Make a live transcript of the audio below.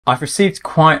I've received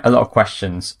quite a lot of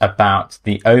questions about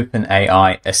the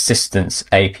OpenAI Assistant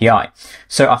API.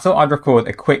 So I thought I'd record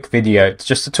a quick video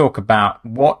just to talk about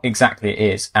what exactly it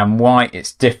is and why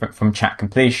it's different from chat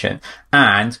completion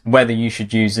and whether you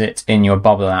should use it in your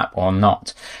Bubble app or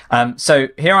not. So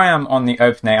here I am on the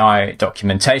OpenAI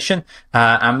documentation.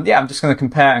 I'm just going to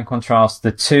compare and contrast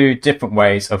the two different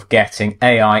ways of getting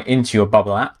AI into your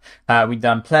Bubble app. We've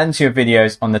done plenty of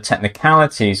videos on the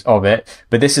technicalities of it,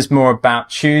 but this is more about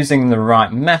choosing the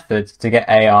right method to get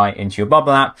AI into your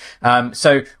Bubble app.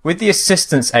 So with the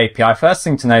Assistants API, first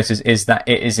thing to notice is that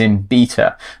it is in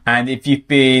beta. And if you've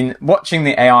been watching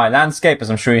the AI landscape, as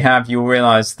I'm sure you have, you'll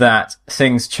realize that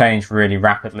things change really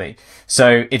rapidly.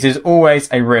 So it is always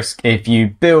a risk if you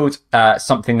build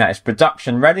something that is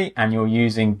production ready and you're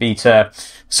using beta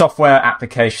software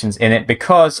applications in it,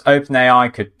 because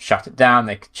OpenAI could shut it down,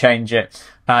 they could change it.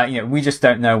 We just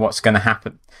don't know what's going to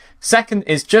happen. Second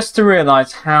is just to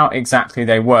realize how exactly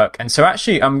they work. And so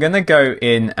actually I'm going to go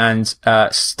in and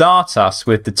start us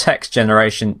with the text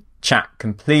generation chat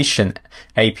completion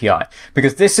API,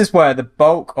 because this is where the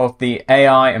bulk of the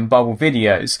AI and Bubble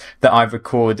videos that I've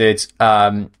recorded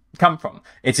come from.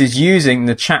 It is using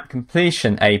the chat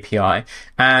completion API,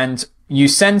 and you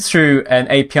send through an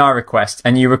API request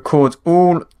and you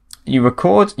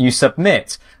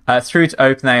submit through to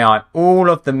OpenAI all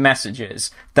of the messages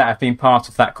that have been part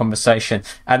of that conversation.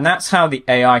 And that's how the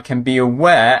AI can be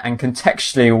aware and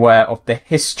contextually aware of the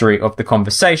history of the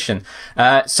conversation.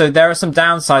 So there are some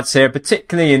downsides here,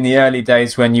 particularly in the early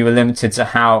days when you were limited to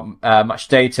how much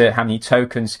data, how many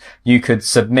tokens you could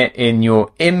submit in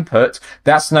your input.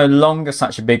 That's no longer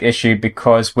such a big issue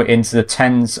because we're into the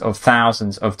tens of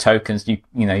thousands of tokens. You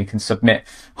can submit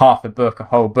half a book, a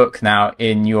whole book now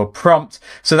in your prompt.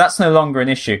 So that's no longer an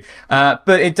issue.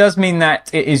 But it does mean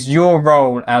that it is your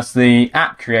role as the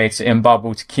app creator in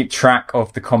Bubble to keep track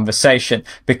of the conversation,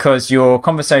 because your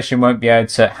conversation won't be able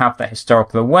to have that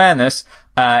historical awareness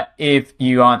if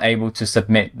you aren't able to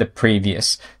submit the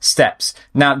previous steps.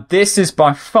 Now, this is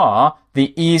by far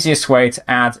the easiest way to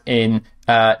add in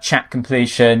chat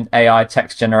completion, AI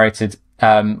text generated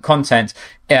content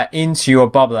into your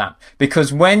Bubble app,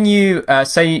 because when you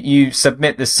say you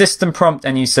submit the system prompt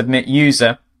and you submit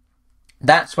user,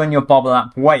 that's when your Bubble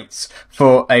app waits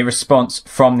for a response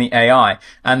from the AI,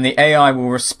 and the AI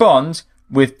will respond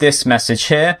with this message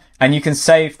here, and you can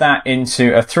save that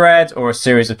into a thread or a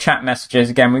series of chat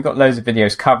messages. Again, we've got loads of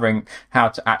videos covering how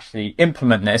to actually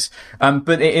implement this,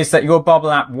 but it is that your Bubble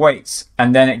app waits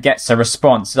and then it gets a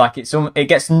response. Like it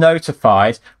gets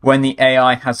notified when the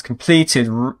AI has completed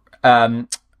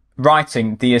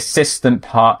writing the assistant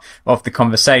part of the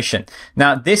conversation.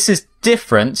 Now, this is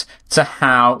different to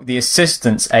how the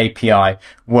Assistants API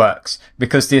works,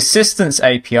 because the Assistants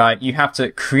API, you have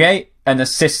to create an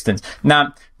assistant.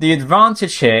 Now, the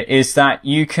advantage here is that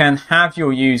you can have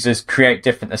your users create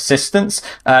different assistants.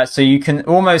 So you can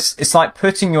it's like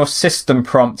putting your system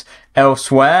prompt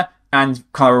elsewhere and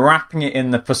kind of wrapping it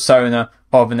in the persona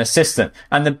of an assistant.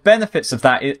 And the benefits of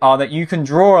that are that you can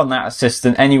draw on that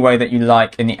assistant any way that you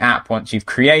like in the app once you've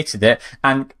created it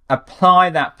and apply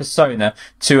that persona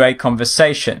to a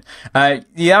conversation.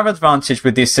 The other advantage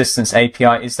with the Assistants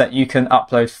API is that you can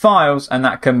upload files, and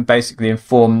that can basically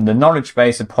inform the knowledge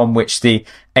base upon which the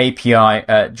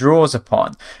API draws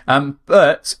upon.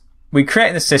 But we create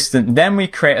an assistant, then we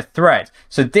create a thread.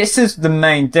 So this is the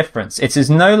main difference. It is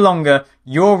no longer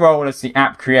your role as the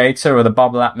app creator or the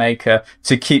Bubble app maker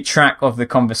to keep track of the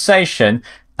conversation.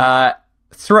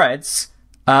 Threads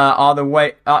are the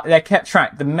way they're kept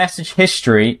track. The message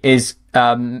history is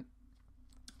maintained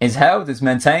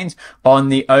on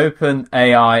the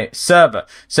OpenAI server.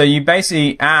 So you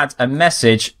basically add a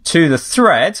message to the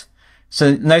thread.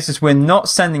 So notice we're not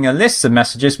sending a list of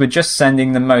messages, we're just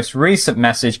sending the most recent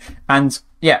message. And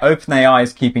yeah, OpenAI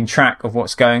is keeping track of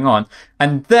what's going on.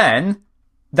 And then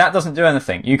that doesn't do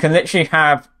anything. You can literally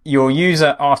have your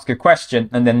user ask a question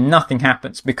and then nothing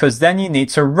happens, because then you need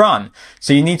to run.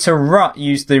 So you need to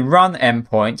use the run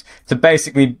endpoint to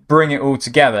basically bring it all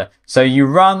together. So you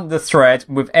run the thread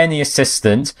with any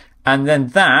assistant, and then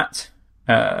that's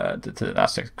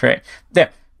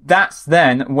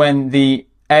then when the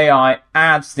AI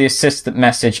adds the assistant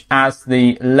message as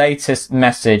the latest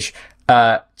message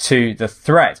to the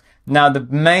thread. Now, the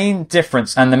main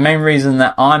difference and the main reason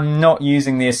that I'm not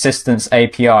using the Assistants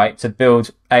API to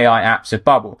build AI apps with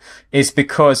Bubble is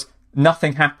because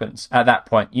nothing happens at that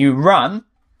point. You run,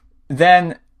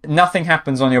 then nothing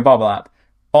happens on your Bubble app.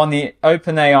 On the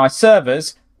OpenAI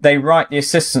servers, they write the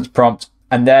assistance prompt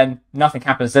and then nothing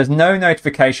happens. There's no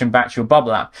notification back to your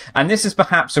Bubble app. And this is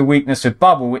perhaps a weakness of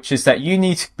Bubble, which is that you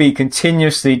need to be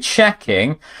continuously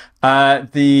checking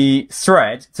the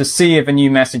thread to see if a new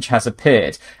message has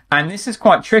appeared. And this is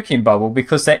quite tricky in Bubble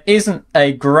because there isn't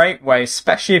a great way,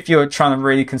 especially if you're trying to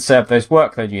really conserve those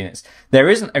workload units. There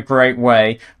isn't a great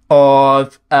way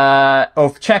of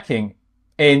checking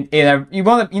you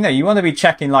want to be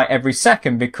checking like every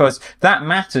second, because that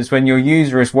matters when your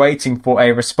user is waiting for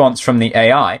a response from the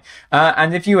AI.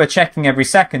 And if you are checking every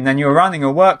second, then you're running a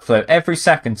workflow every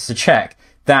second to check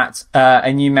that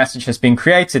a new message has been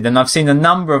created. And I've seen a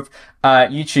number of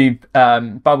YouTube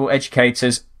Bubble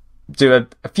educators do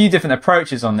a few different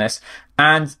approaches on this.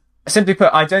 And simply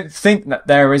put, I don't think that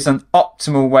there is an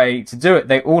optimal way to do it.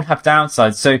 They all have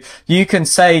downsides. So you can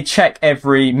say check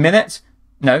every minute.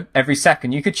 No, every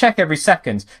second. You could check every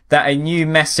second that a new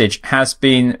message has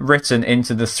been written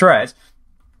into the thread.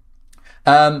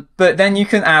 But then you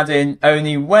can add in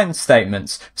only when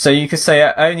statements. So you could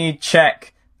say only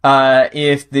check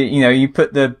if you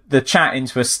put the chat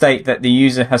into a state that the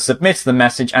user has submitted the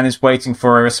message and is waiting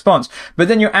for a response. But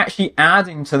then you're actually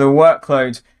adding to the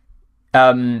workload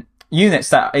units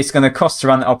that it's going to cost to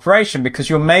run the operation, because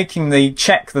you're making the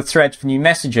check the thread for new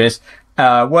messages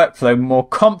workflow more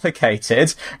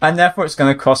complicated, and therefore it's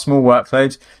going to cost more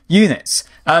workload units.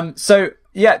 So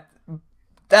yeah,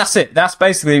 that's it. That's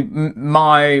basically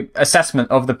my assessment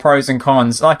of the pros and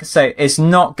cons. Like I say, it's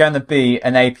not going to be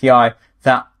an API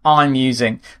that I'm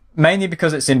using, mainly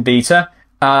because it's in beta.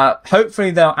 Hopefully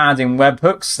they'll add in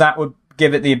webhooks. That would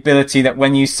give it the ability that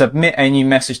when you submit a new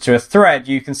message to a thread,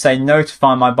 you can say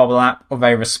notify my Bubble app of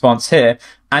a response here,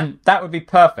 and that would be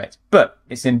perfect. But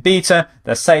it's in beta.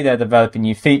 They say they're developing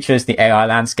new features. The AI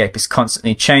landscape is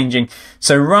constantly changing.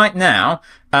 So right now,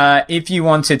 if you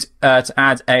wanted to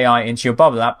add AI into your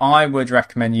Bubble app, I would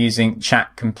recommend using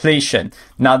chat completion.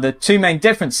 Now, the two main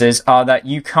differences are that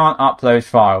you can't upload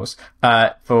files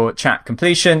for chat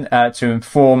completion to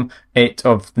inform it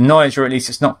of the noise, or at least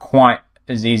it's not quite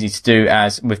as easy to do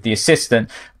as with the assistant.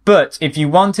 But if you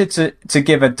wanted to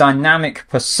give a dynamic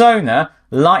persona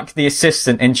like the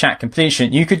assistant in chat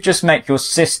completion, you could just make your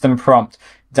system prompt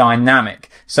dynamic.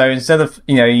 So instead of,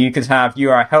 you could have you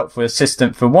are a helpful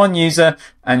assistant for one user,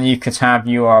 and you could have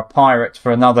you are a pirate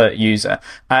for another user.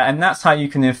 And that's how you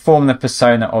can inform the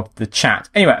persona of the chat.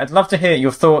 Anyway, I'd love to hear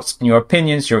your thoughts and your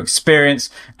opinions, your experience.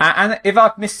 And if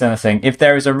I've missed anything, if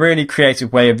there is a really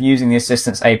creative way of using the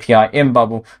Assistants API in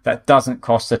Bubble that doesn't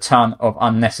cost a ton of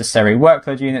unnecessary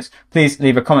workload units, please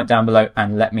leave a comment down below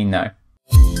and let me know.